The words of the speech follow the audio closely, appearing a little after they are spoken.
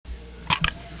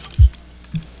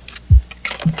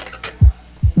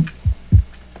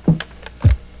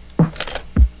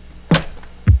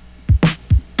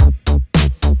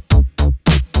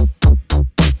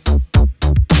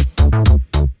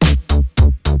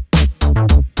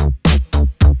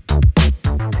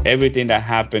everything that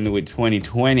happened with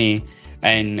 2020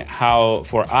 and how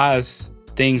for us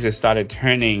things started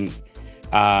turning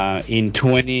in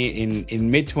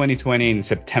mid 2020 in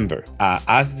September,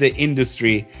 as the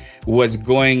industry was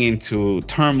going into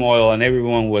turmoil and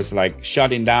everyone was like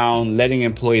shutting down, letting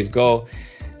employees go.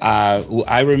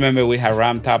 I remember we had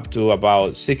ramped up to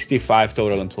about 65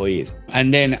 total employees,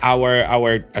 and then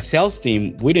our sales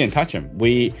team, we didn't touch them.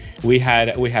 We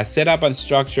had set up and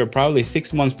structured probably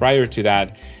 6 months prior to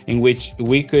that, in which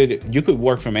you could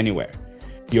work from anywhere.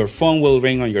 Your phone will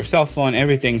ring on your cell phone,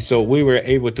 everything. So we were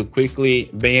able to quickly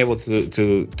be able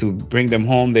to bring them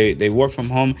home. They work from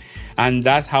home, and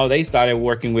that's how they started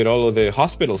working with all of the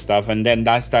hospital stuff. And then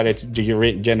that started to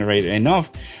generate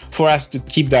enough for us to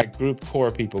keep that group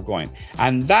core people going.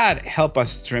 And that helped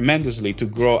us tremendously to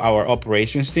grow our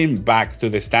operations team back to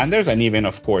the standards, and even,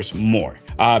 of course, more.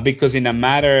 Because in in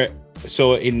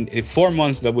 4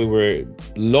 months that we were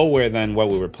lower than what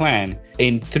we were planned,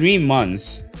 in 3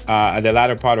 months, at the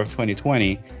latter part of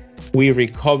 2020, we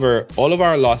recover all of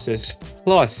our losses,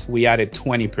 plus we added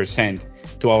 20%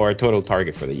 to our total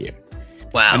target for the year.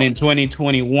 Wow. And in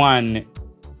 2021,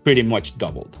 pretty much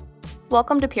doubled.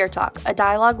 Welcome to Peer Talk, a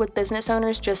dialogue with business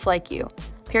owners just like you.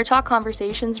 Peer Talk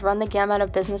conversations run the gamut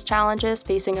of business challenges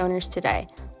facing owners today.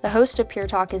 The host of Peer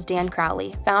Talk is Dan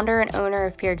Crowley, founder and owner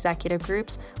of Peer Executive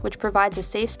Groups, which provides a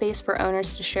safe space for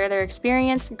owners to share their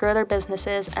experience, grow their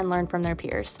businesses, and learn from their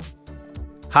peers.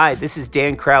 Hi, this is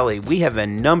Dan Crowley. We have a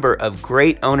number of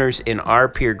great owners in our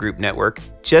peer group network,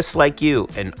 just like you,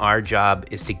 and our job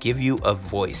is to give you a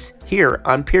voice here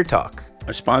on Peer Talk.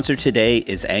 Our sponsor today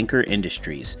is Anchor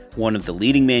Industries, one of the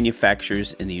leading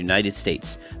manufacturers in the United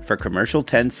States for commercial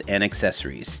tents and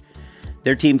accessories.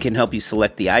 Their team can help you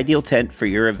select the ideal tent for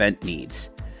your event needs.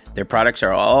 Their products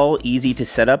are all easy to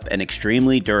set up and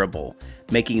extremely durable,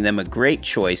 making them a great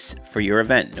choice for your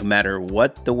event, no matter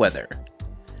what the weather.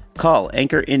 Call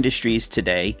Anchor Industries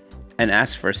today and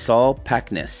ask for Saul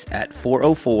Packness at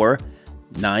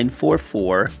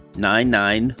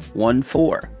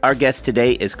 404-944-9914. Our guest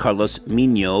today is Carlos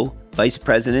Miño, Vice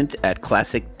President at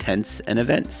Classic Tents and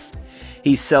Events.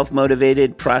 He's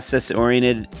self-motivated,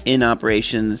 process-oriented in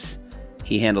operations.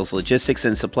 He handles logistics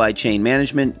and supply chain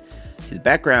management. His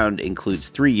background includes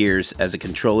 3 years as a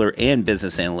controller and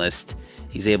business analyst.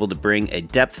 He's able to bring a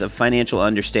depth of financial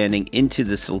understanding into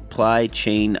the supply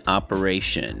chain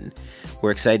operation.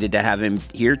 We're excited to have him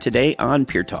here today on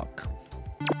Peer Talk.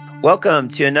 Welcome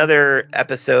to another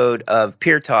episode of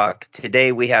Peer Talk.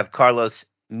 Today we have Carlos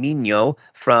Miño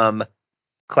from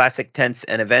Classic Tents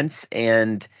and Events,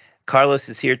 and Carlos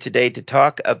is here today to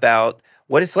talk about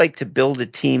what it's like to build a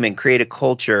team and create a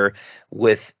culture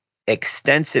with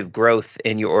extensive growth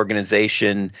in your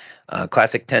organization.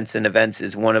 Classic Tents and Events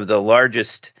is one of the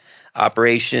largest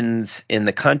operations in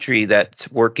the country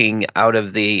that's working out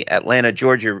of the Atlanta,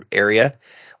 Georgia area.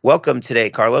 Welcome today,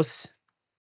 Carlos.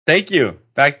 Thank you.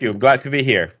 Glad to be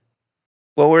here.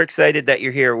 Well, we're excited that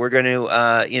you're here. We're going to,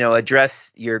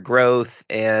 address your growth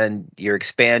and your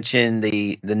expansion.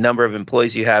 The number of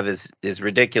employees you have is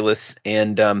ridiculous,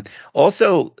 and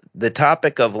also the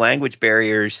topic of language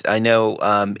barriers. I know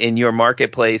in your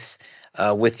marketplace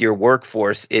with your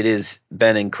workforce, it has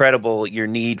been incredible. Your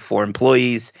need for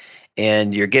employees,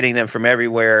 and you're getting them from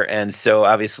everywhere, and so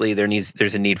obviously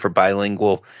there's a need for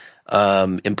bilingual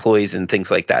employees and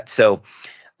things like that. So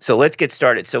let's get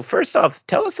started. So first off,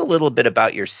 tell us a little bit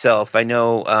about yourself. I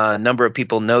know a number of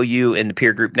people know you in the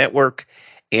peer group network,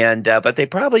 and but they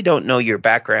probably don't know your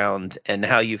background and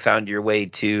how you found your way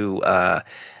to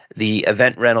the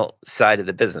event rental side of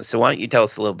the business. So why don't you tell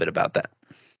us a little bit about that?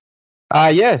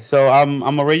 So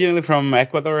I'm originally from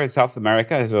Ecuador in South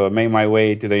America. So I made my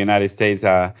way to the United States.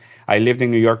 I lived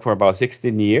in New York for about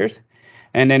 16 years,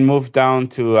 and then moved down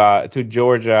to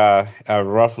Georgia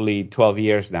roughly 12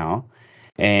 years now.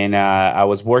 And I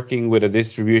was working with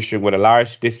a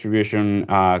large distribution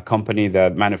company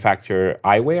that manufacture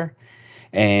eyewear.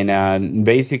 And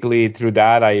basically through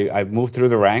that, I moved through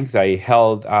the ranks. I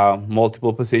held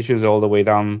multiple positions all the way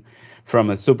down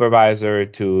from a supervisor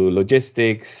to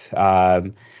logistics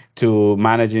to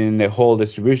managing the whole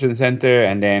distribution center.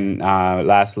 And then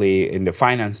lastly, in the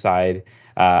finance side,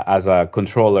 as a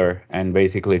controller, and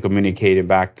basically communicating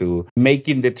back to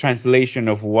making the translation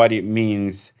of what it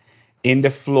means in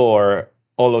the floor,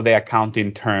 all of the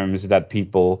accounting terms that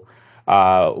people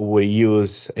would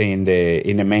use in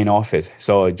the main office.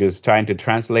 So just trying to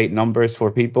translate numbers for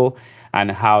people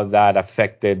and how that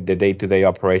affected the day-to-day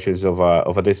operations of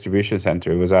a distribution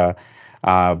center. It was a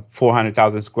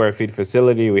 400,000 square feet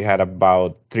facility. We had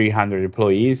about 300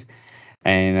 employees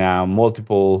and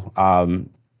multiple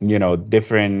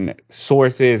different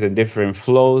sources and different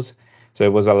flows. So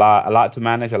it was a lot to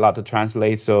manage, a lot to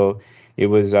translate. So it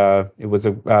was a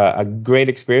great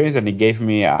experience, and it gave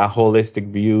me a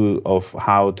holistic view of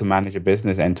how to manage a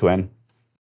business end to end.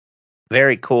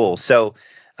 Very cool. So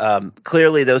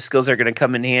clearly, those skills are going to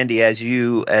come in handy as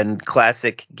you and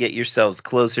Classic get yourselves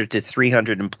closer to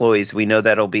 300 employees. We know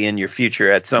that'll be in your future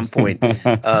at some point.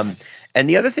 And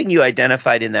the other thing you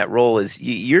identified in that role is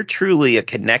you're truly a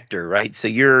connector, right? So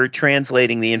you're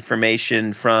translating the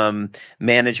information from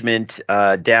management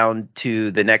down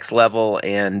to the next level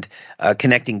and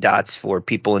connecting dots for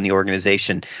people in the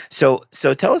organization. So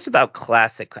tell us about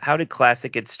Classic. How did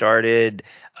Classic get started?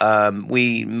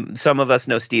 Some of us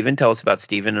know Steven. Tell us about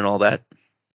Steven and all that.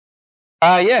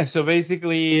 Yeah. So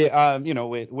basically,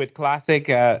 with Classic,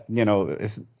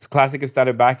 Classic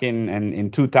started back in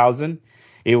 2000.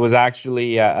 It was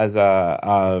actually as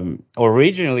a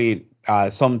originally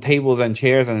some tables and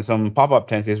chairs and some pop-up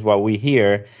tents is what we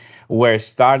hear were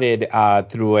started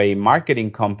through a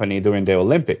marketing company during the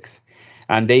Olympics,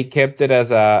 and they kept it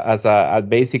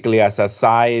basically as a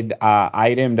side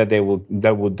item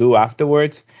that would do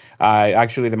afterwards.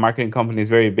 Actually, the marketing company is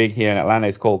very big here in Atlanta.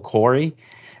 It's called Corey.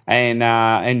 And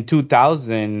in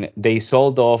 2000, they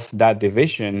sold off that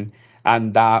division,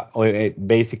 and that it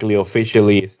basically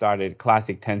officially started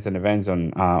Classic Tents and Events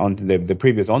on the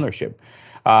previous ownership.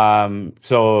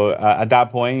 So at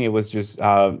that point, it was just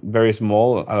very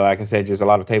small. Like I said, just a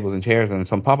lot of tables and chairs and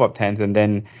some pop-up tents. And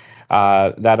then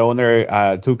that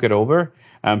owner took it over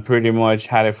and pretty much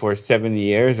had it for 7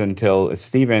 years until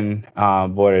Steven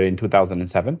bought it in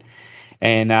 2007.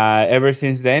 And ever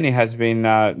since then, it has been,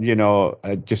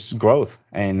 just growth.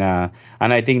 And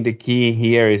I think the key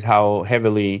here is how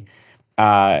heavily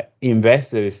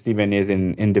invested Steven is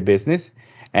in the business,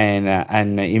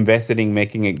 and invested in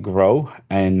making it grow.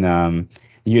 And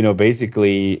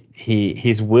basically,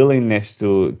 his willingness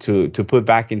to put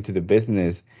back into the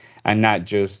business and not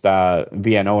just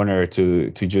be an owner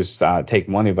to just take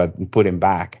money, but put him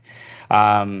back.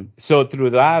 So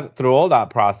through all that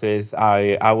process,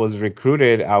 I was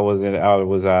recruited. I was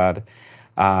at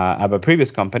a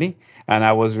previous company, and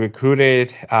I was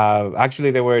recruited.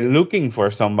 Actually, they were looking for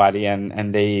somebody,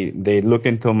 and they looked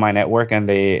into my network, and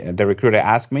the recruiter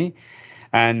asked me.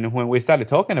 And when we started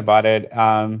talking about it,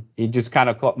 it just kind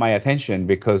of caught my attention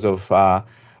because of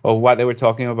what they were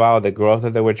talking about, the growth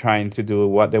that they were trying to do,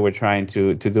 what they were trying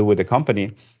to do with the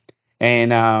company.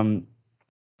 And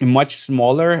much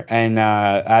smaller. And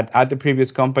at the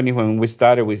previous company, when we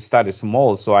started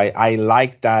small. So I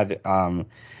like that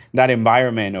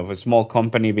environment of a small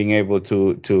company being able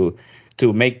to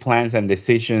make plans and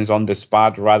decisions on the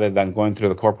spot rather than going through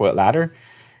the corporate ladder.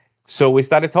 So we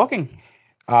started talking,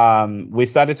 and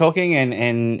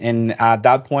at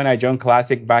that point I joined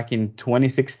Classic back in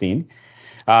 2016.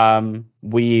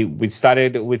 We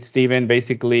started with Steven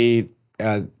basically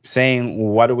saying,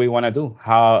 what do we want to do?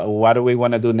 What do we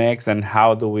want to do next, and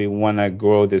how do we want to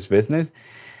grow this business?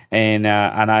 And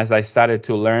as I started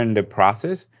to learn the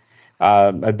process,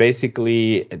 I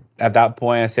basically at that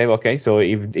point I said, okay, so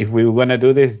if we want to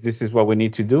do this, this is what we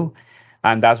need to do.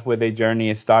 And that's where the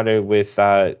journey started, with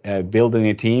building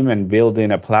a team and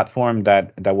building a platform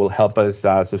that will help us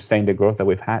sustain the growth that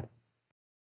we've had.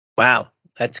 Wow,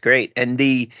 that's great. And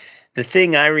the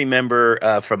thing I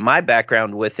remember from my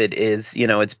background with it is,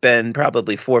 it's been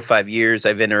probably 4 or 5 years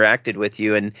I've interacted with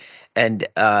you, and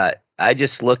I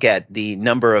just look at the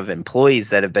number of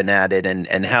employees that have been added,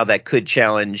 and how that could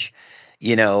challenge,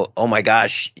 oh my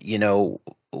gosh,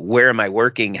 where am I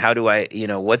working? How do I,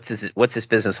 what's this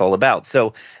business all about?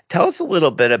 So tell us a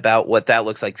little bit about what that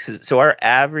looks like. So our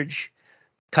average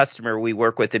customer we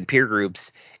work with in peer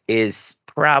groups is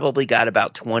probably got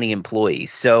about 20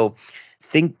 employees. So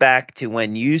think back to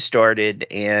when you started,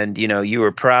 and you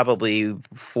were probably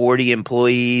 40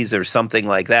 employees or something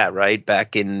like that, right?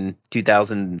 Back in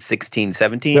 2016,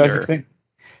 17 or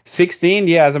 16,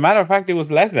 yeah. As a matter of fact, it was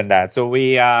less than that. So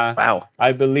wow.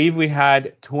 I believe we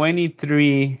had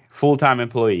 23 full-time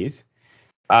employees,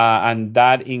 and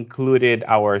that included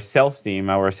our sales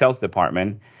team, our sales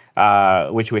department,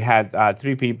 which we had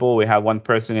 3 people. We had one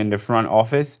person in the front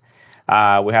office.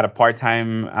 We had a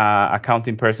part-time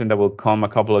accounting person that will come a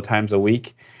couple of times a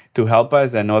week to help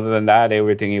us, and other than that,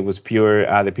 everything, it was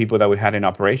pure the people that we had in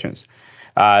operations.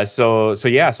 So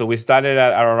we started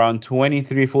at around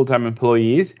 23 full-time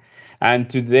employees, and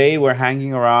today we're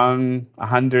hanging around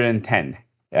 110.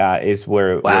 Is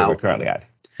where we're Wow, currently at.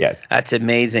 Yes. that's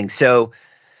amazing. So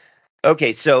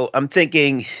okay, so I'm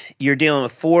thinking you're dealing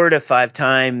with 4 to 5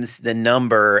 times the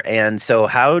number, and so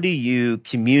how do you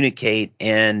communicate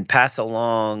and pass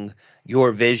along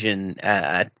your vision,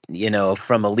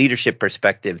 from a leadership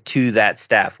perspective to that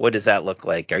staff? What does that look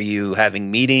like? Are you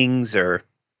having meetings or?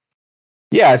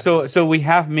 Yeah, so we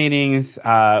have meetings,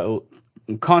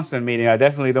 constant meeting. I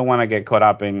definitely don't want to get caught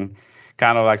up in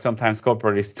kind of like sometimes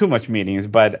corporate is too much meetings,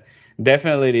 but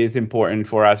definitely it is important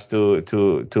for us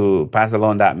to pass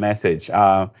along that message.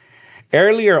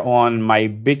 Earlier on, my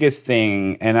biggest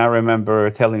thing, and I remember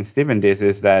telling Stephen this,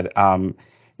 is that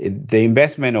the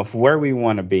investment of where we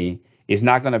want to be is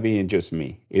not going to be in just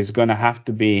me. It's going to have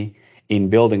to be in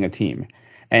building a team.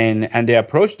 And the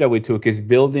approach that we took is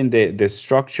building the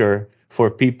structure for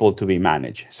people to be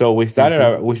managed. So we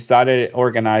started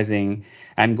organizing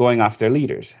and going after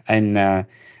leaders.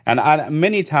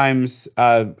 Many times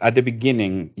at the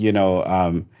beginning,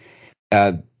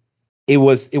 uh, it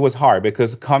was hard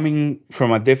because coming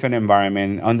from a different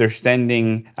environment,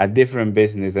 understanding a different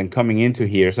business, and coming into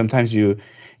here, sometimes you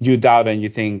doubt and you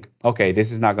think, okay,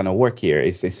 this is not going to work here.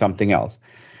 It's something else.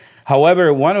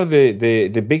 However, one of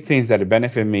the big things that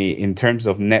benefit me in terms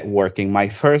of networking, my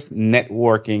first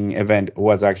networking event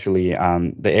was actually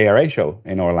the ARA show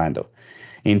in Orlando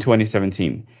in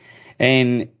 2017.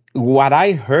 And what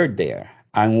I heard there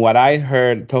and what I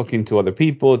heard talking to other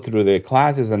people through the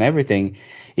classes and everything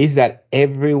is that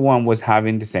everyone was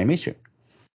having the same issue.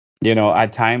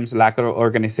 At times lack of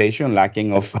organization,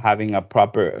 lacking of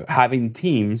having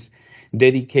teams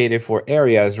dedicated for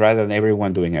areas rather than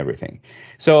everyone doing everything.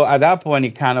 So at that point,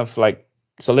 it kind of like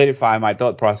solidified my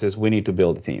thought process. We need to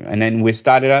build a team. And then we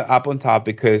started up on top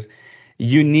because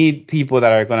you need people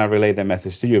that are going to relay the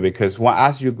message to you because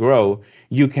as you grow,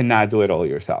 you cannot do it all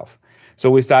yourself. So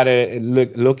we started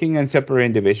looking and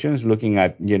separating divisions, looking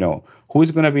at,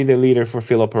 who's going to be the leader for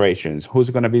field operations, who's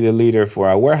going to be the leader for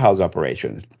our warehouse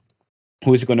operations,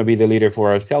 who's going to be the leader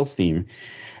for our sales team,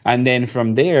 and then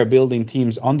from there building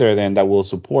teams under them that will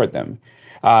support them.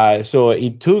 So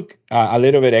it took a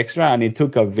little bit extra, and it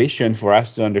took a vision for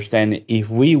us to understand if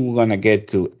we were going to get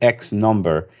to X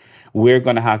number, we're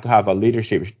going to have a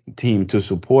leadership team to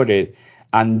support it,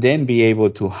 and then be able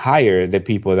to hire the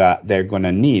people that they're going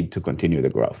to need to continue the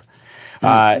growth.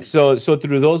 So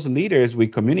through those leaders, we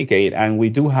communicate, and we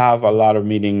do have a lot of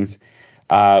meetings.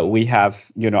 We have,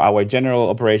 our general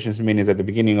operations meetings at the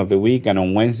beginning of the week, and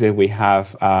on Wednesday we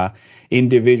have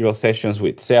individual sessions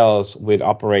with sales, with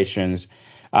operations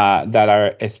that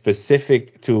are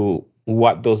specific to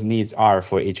what those needs are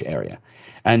for each area.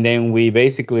 And then we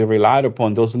basically relied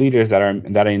upon those leaders that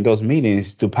are in those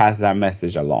meetings to pass that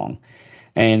message along.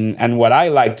 And what I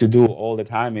like to do all the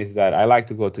time is that I like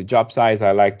to go to job sites.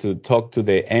 I like to talk to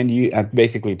the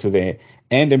basically to the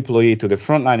end employee, to the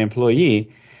frontline employee,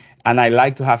 and I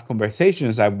like to have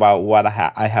conversations about what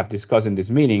I have discussed in these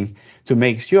meetings to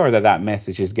make sure that that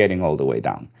message is getting all the way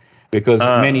down. Because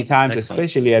many times, Excellent.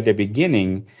 especially at the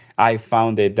beginning, I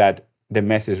found it that the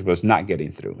message was not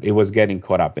getting through. It was getting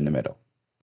caught up in the middle.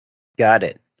 Got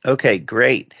it. Okay,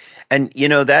 great. And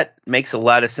that makes a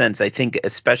lot of sense. I think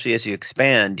especially as you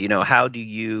expand,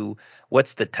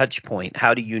 what's the touch point?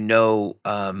 How do you know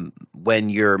when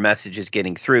your message is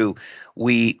getting through?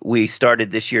 We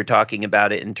started this year talking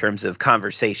about it in terms of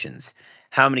conversations.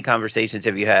 How many conversations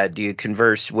have you had? Do you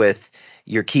converse with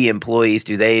your key employees?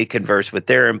 Do they converse with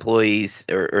their employees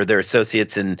or their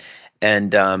associates?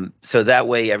 And so that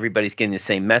way everybody's getting the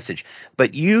same message.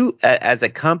 But you, as a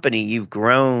company, you've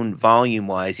grown volume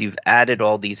wise. You've added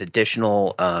all these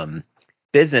additional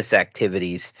business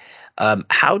activities.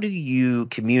 How do you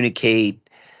communicate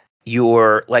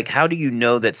how do you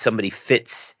know that somebody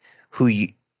fits who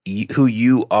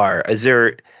you are?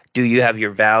 Do you have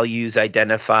your values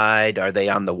identified? Are they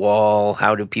on the wall?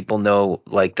 How do people know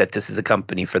that this is a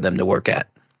company for them to work at?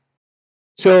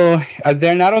 So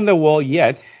they're not on the wall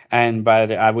yet,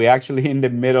 but we're actually in the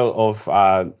middle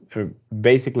of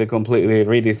basically completely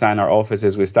redesign our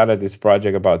offices. We started this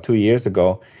project about 2 years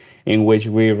ago, in which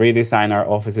we redesign our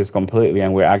offices completely,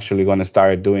 and we're actually going to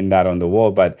start doing that on the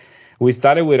wall. But we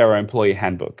started with our employee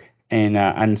handbook,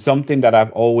 and something that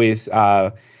I've always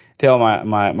tell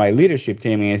my leadership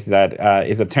team is that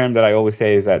is a term that I always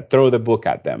say is that throw the book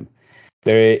at them.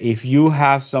 If you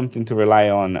have something to rely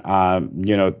on,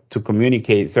 to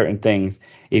communicate certain things,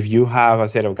 if you have a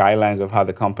set of guidelines of how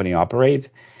the company operates,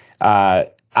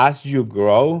 as you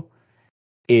grow,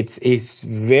 it's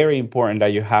very important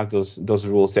that you have those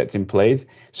rule sets in place,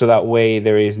 so that way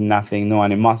there is no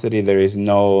animosity, there is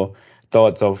no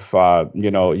thoughts of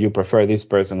you prefer this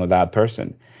person or that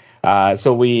person.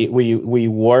 So we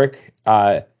work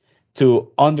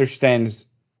to understand,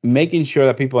 making sure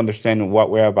that people understand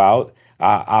what we're about.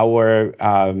 All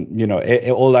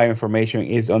our information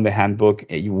is on the handbook.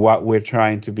 What we're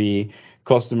trying to be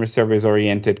customer service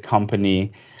oriented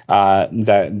company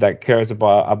that cares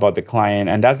about the client.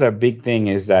 And that's a big thing,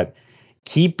 is that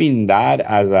keeping that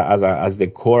as the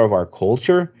core of our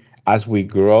culture as we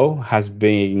grow has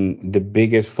been the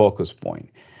biggest focus point.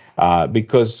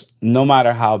 Because no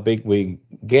matter how big we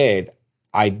get,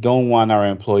 I don't want our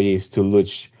employees to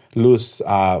lose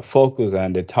focus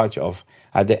and the touch of,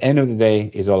 at the end of the day,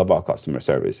 is all about customer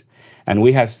service. And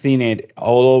we have seen it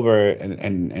all over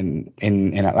in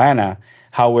Atlanta,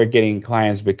 how we're getting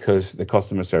clients because the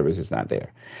customer service is not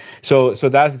there. So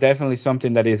that's definitely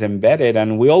something that is embedded,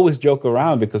 and we always joke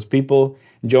around because people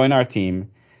join our team.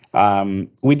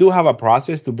 We do have a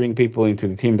process to bring people into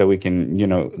the team that we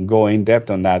can, go in depth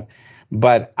on that.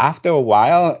 But after a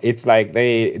while, it's like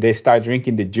they start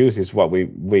drinking the juice, is what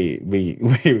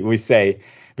we say.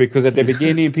 Because at the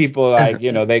beginning, people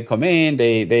they come in,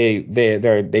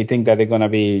 they think that they're gonna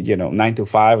be 9 to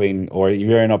 5, or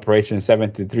you're in operation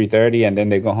 7 to 3:30, and then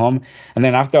they go home. And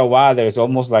then after a while, there's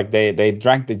almost like they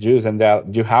drank the juice, and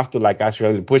you have to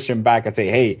actually push them back and say,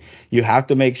 hey, you have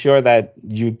to make sure that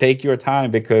you take your time,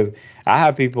 because I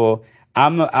have people.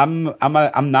 I'm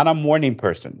not a morning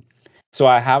person. So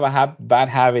I have a bad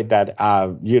habit that,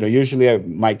 usually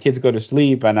my kids go to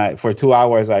sleep, and for 2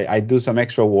 hours, I do some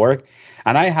extra work.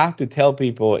 And I have to tell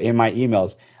people in my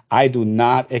emails, I do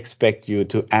not expect you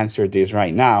to answer this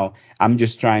right now. I'm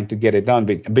just trying to get it done,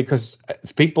 because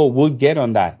people will get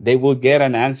on that. They will get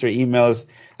and answer emails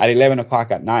at 11 o'clock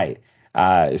at night.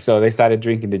 So they started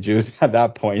drinking the juice at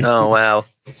that point. Oh, wow.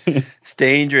 It's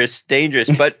dangerous,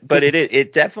 but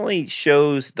it definitely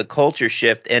shows the culture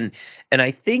shift. And I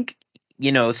think,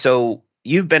 so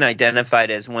you've been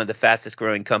identified as one of the fastest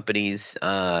growing companies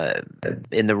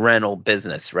in the rental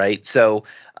business, right? So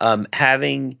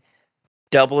having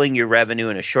doubling your revenue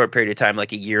in a short period of time,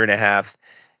 like a year and a half,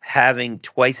 having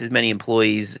twice as many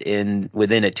employees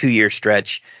within a 2-year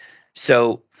stretch.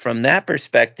 So from that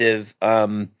perspective,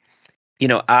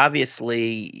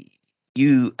 obviously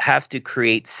you have to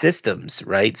create systems,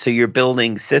 right? So you're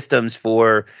building systems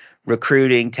for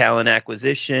recruiting, talent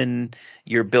acquisition.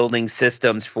 You're building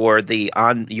systems for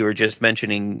you were just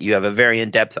mentioning you have a very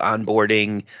in-depth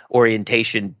onboarding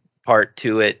orientation part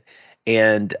to it,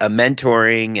 and a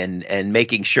mentoring and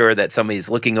making sure that somebody's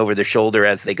looking over their shoulder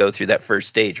as they go through that first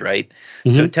stage, right?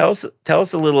 Mm-hmm. So tell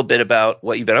us a little bit about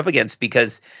what you've been up against,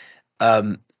 because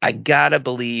I gotta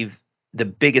believe the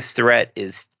biggest threat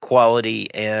is quality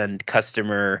and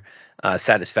customer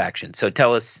satisfaction. So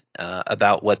tell us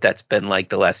about what that's been like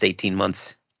the last 18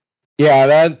 months. Yeah,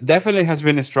 that definitely has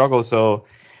been a struggle. So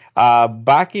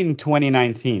back in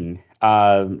 2019,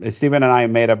 Steven and I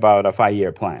made about a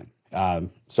 5-year plan.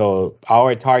 So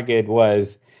our target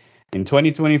was in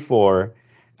 2024,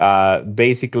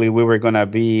 basically we were going to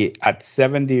be at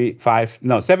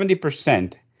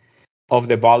 70% of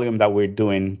the volume that we're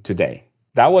doing today.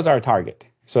 That was our target.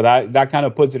 So that kind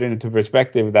of puts it into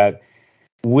perspective that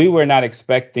we were not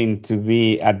expecting to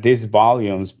be at these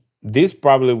volumes. This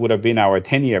probably would have been our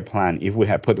 10-year plan if we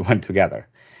had put one together.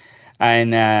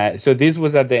 And so this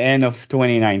was at the end of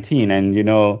 2019.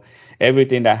 And,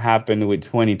 everything that happened with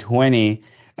 2020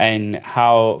 and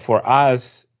how for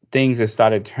us things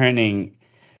started turning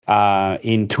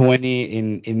in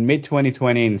mid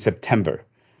 2020 in September.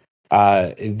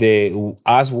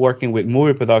 Us working with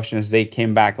movie productions, they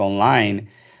came back online,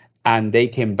 and they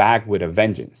came back with a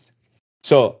vengeance.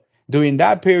 So during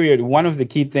that period, one of the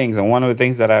key things, and one of the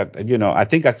things that I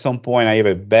think at some point I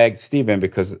even begged Steven,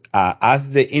 because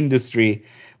as the industry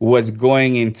was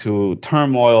going into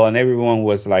turmoil and everyone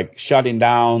was shutting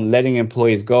down, letting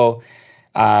employees go,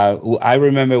 I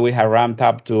remember we had ramped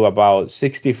up to about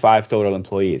 65 total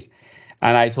employees.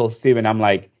 And I told Steven, I'm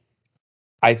like,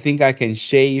 I think I can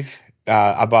shave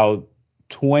about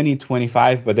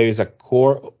 20-25, but there is a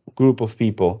core group of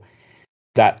people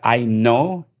that I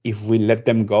know if we let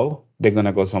them go, they're going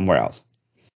to go somewhere else.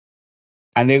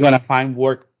 And they're going to find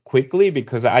work quickly,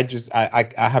 because I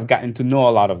have gotten to know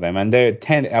a lot of them. And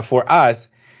for us,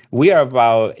 we are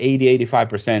about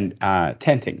 80-85%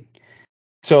 tenting.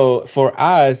 So for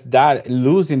us, that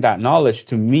losing that knowledge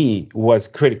to me was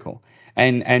critical.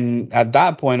 And at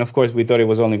that point, of course, we thought it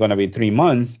was only going to be 3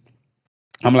 months.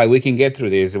 I'm like, we can get through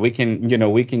this. We can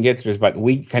get through this, but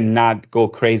we cannot go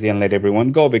crazy and let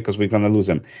everyone go, because we're going to lose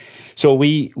them. So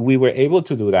we were able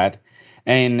to do that.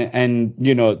 And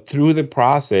through the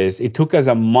process, it took us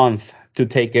a month to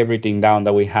take everything down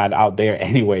that we had out there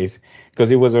anyways,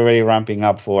 because it was already ramping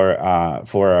up for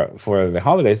the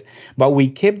holidays. But we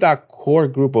kept that core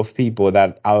group of people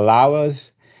that allow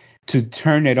us to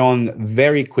turn it on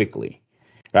very quickly.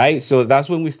 right? So that's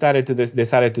when we started to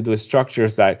decided to do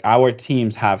structures that our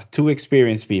teams have 2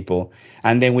 experienced people,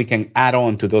 and then we can add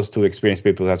on to those 2 experienced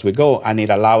people as we go, and it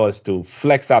allow us to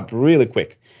flex up really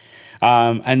quick.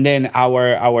 And then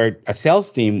our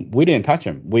sales team, we didn't touch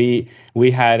them. We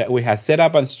had set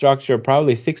up a structure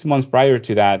probably 6 months prior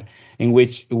to that, in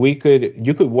which you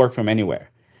could work from anywhere.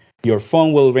 Your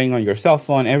phone will ring on your cell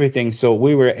phone, everything. So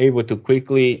we were able to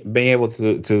quickly be able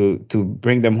to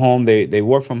bring them home. They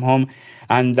work from home,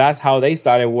 and that's how they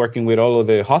started working with all of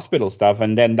the hospital stuff.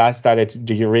 And then that started to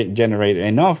generate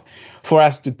enough for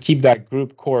us to keep that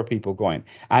group core people going.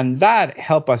 And that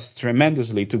helped us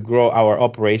tremendously to grow our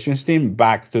operations team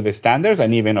back to the standards,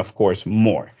 and even, of course,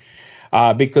 more.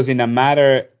 Because in 4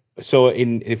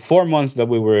 months that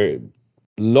we were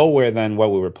lower than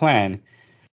what we were planned,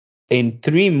 in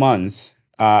 3 months,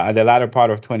 at the latter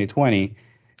part of 2020,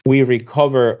 we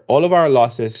recover all of our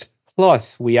losses,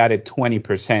 plus we added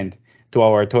 20% to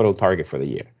our total target for the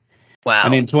year.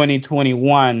 And Wow. in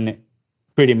 2021,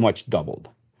 pretty much doubled.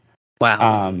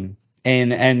 Wow.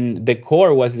 And the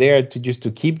core was there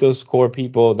to keep those core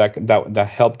people that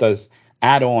helped us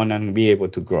add on and be able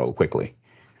to grow quickly.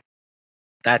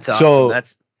 That's awesome. So,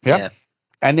 That's yeah. yeah.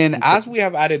 And then as we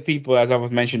have added people, as I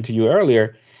was mentioned to you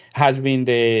earlier, has been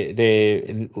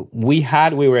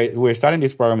we're starting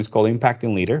this program. It's called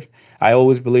Impacting Leaders. I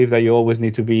always believe that you always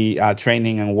need to be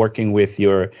training and working with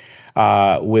your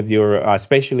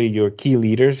especially your key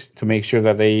leaders, to make sure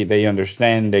that they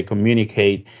understand, they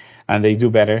communicate, and they do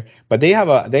better. But they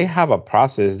have a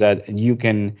process that you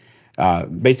can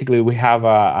basically, we have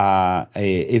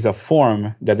a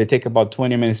form that they take about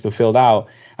 20 minutes to fill out,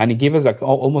 and it gives us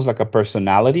almost like a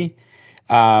personality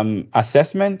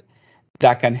assessment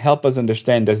that can help us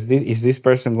understand, is this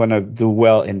person going to do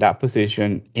well in that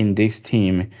position in this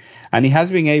team. And it has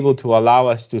been able to allow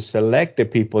us to select the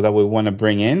people that we want to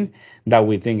bring in, that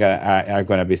we think are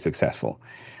going to be successful.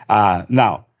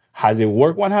 Now, has it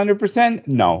worked 100%?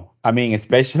 No. I mean,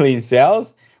 especially in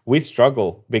sales, we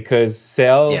struggle, because Yeah.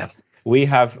 sales, we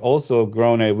have also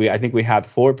grown. I think we had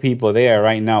 4 people there.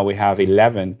 Right now we have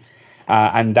 11,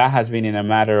 and that has been in a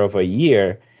matter of a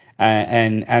year.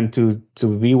 And to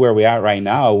be where we are right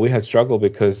now, we have struggled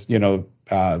because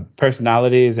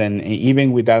personalities, and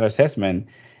even with that assessment,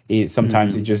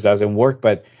 sometimes it just doesn't work.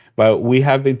 But we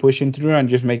have been pushing through and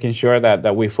just making sure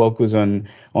that we focus on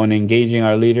engaging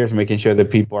our leaders, making sure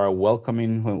that people are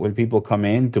welcoming when people come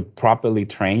in, to properly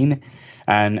train,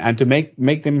 and to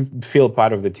make them feel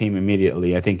part of the team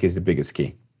immediately, I think is the biggest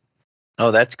key. Oh,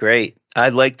 that's great. I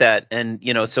like that. And,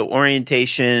 so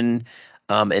orientation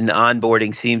and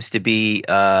onboarding seems to be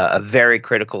a very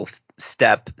critical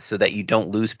step, so that you don't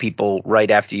lose people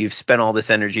right after you've spent all this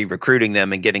energy recruiting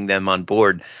them and getting them on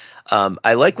board.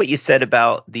 I like what you said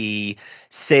about the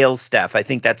sales staff. I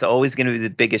think that's always going to be the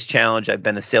biggest challenge. I've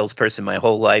been a salesperson my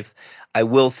whole life. I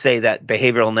will say that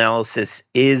behavioral analysis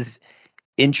is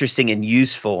interesting and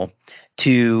useful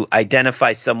to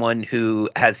identify someone who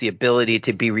has the ability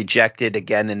to be rejected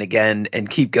again and again and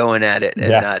keep going at it and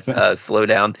Yes. not slow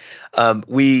down.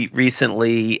 We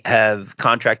recently have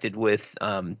contracted with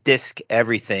Disc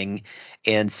Everything,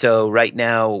 and so right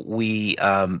now we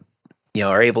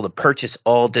are able to purchase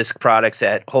all Disc products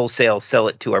at wholesale, sell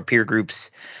it to our peer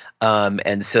groups.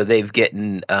 And so they've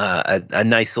gotten a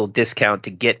nice little discount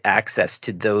to get access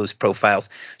to those profiles.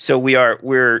 So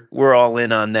we're all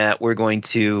in on that. We're going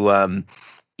to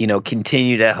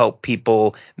continue to help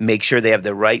people make sure they have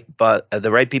the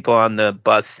right people on the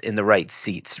bus in the right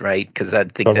seats, right? Because I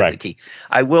think that's the Correct. key.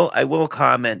 I will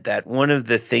comment that one of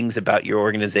the things about your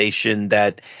organization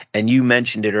and you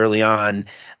mentioned it early on,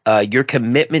 your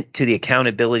commitment to the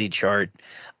accountability chart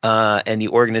and the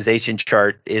organization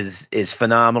chart is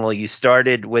phenomenal. You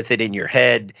started with it in your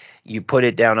head, you put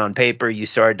it down on paper, you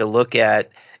started to look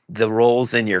at the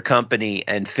roles in your company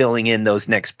and filling in those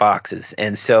next boxes.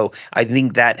 And so I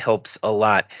think that helps a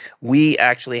lot. We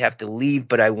actually have to leave,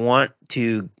 but I want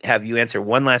to have you answer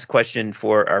one last question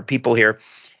for our people here.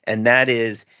 And that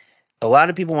is, a lot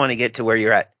of people want to get to where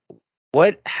you're at.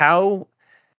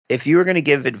 If you were going to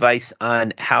give advice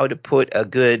on how to put a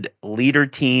good leader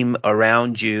team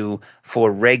around you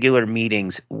for regular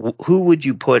meetings, who would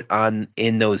you put on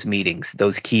in those meetings,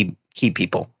 those key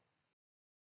people?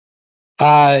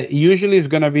 Usually it's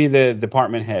gonna be the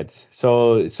department heads.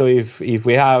 So if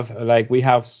we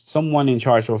have someone in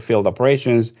charge of field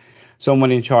operations,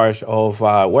 someone in charge of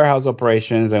warehouse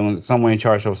operations, and someone in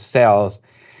charge of sales,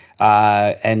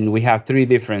 and we have 3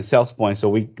 different sales points. So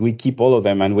we keep all of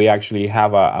them, and we actually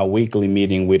have a weekly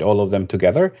meeting with all of them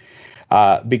together,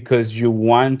 because you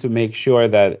want to make sure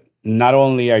that not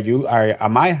only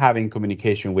am I having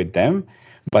communication with them,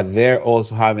 but they're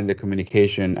also having the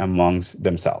communication amongst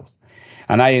themselves.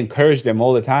 And I encourage them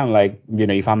all the time, like,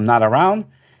 if I'm not around,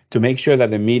 to make sure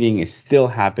that the meeting is still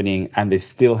happening and they're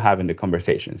still having the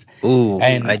conversations. Ooh,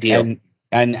 and ideal.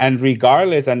 and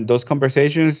regardless, and those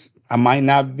conversations might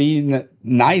not be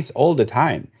nice all the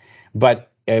time,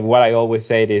 but what I always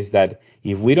say is that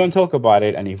if we don't talk about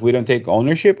it and if we don't take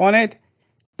ownership on it,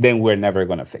 then we're never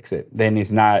going to fix it. Then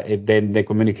then the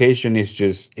communication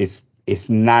is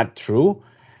not true,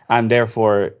 and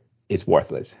therefore it's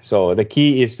worthless. So the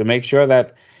key is to make sure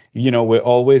that we're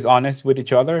always honest with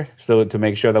each other, so to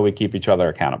make sure that we keep each other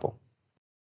accountable.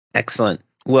 Excellent.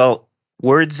 Well,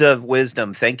 words of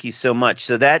wisdom. Thank you so much.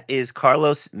 So that is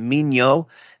Carlos Miño.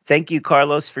 Thank you,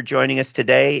 Carlos, for joining us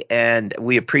today, and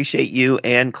we appreciate you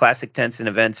and Classic Tents and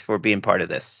Events for being part of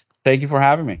this. Thank you for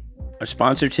having me. Our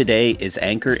sponsor today is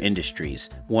Anchor Industries,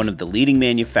 one of the leading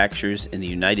manufacturers in the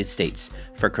United States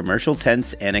for commercial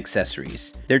tents and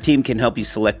accessories. Their team can help you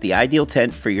select the ideal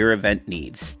tent for your event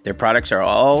needs. Their products are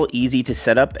all easy to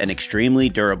set up and extremely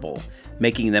durable,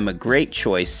 making them a great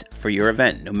choice for your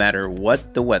event, no matter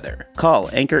what the weather. Call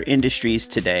Anchor Industries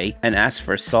today and ask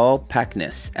for Saul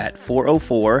Packness at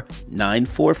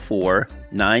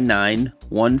 404-944-9914.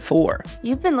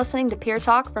 You've been listening to Peer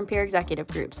Talk from Peer Executive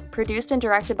Groups, produced and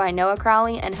directed by Noah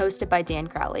Crowley and hosted by Dan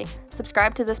Crowley.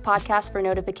 Subscribe to this podcast for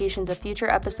notifications of future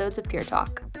episodes of Peer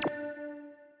Talk.